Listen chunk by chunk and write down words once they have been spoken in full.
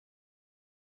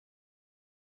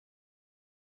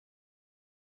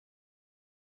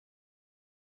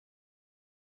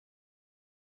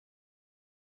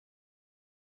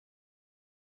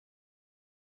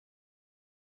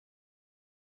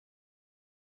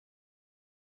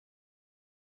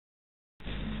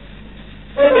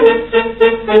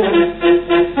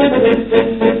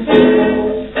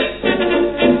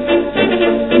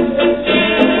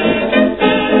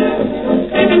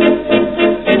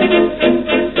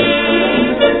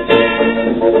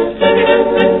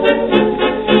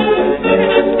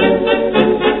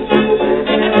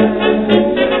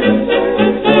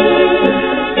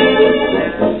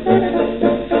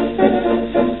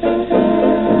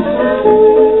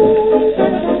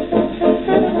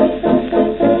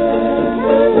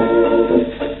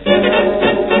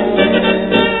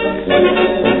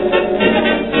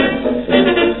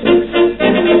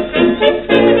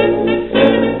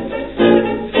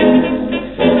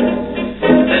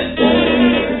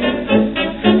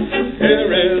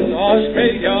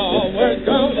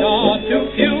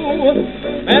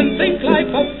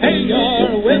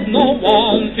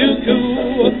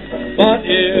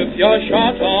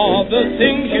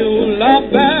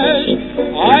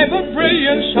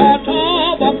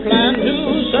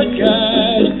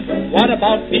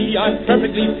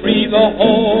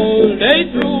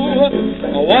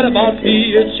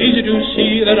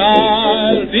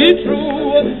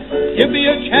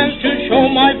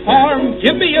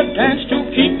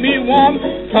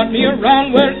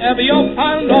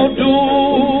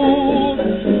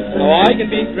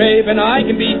And I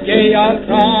can be gay, I'll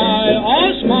cry,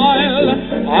 I'll smile.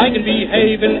 I can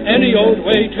behave in any old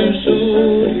way to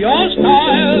suit your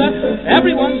style.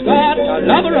 Everyone's got a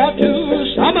lover or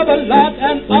two, some of a lot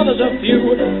and others a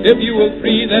few. If you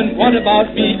agree, then what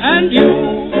about me and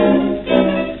you?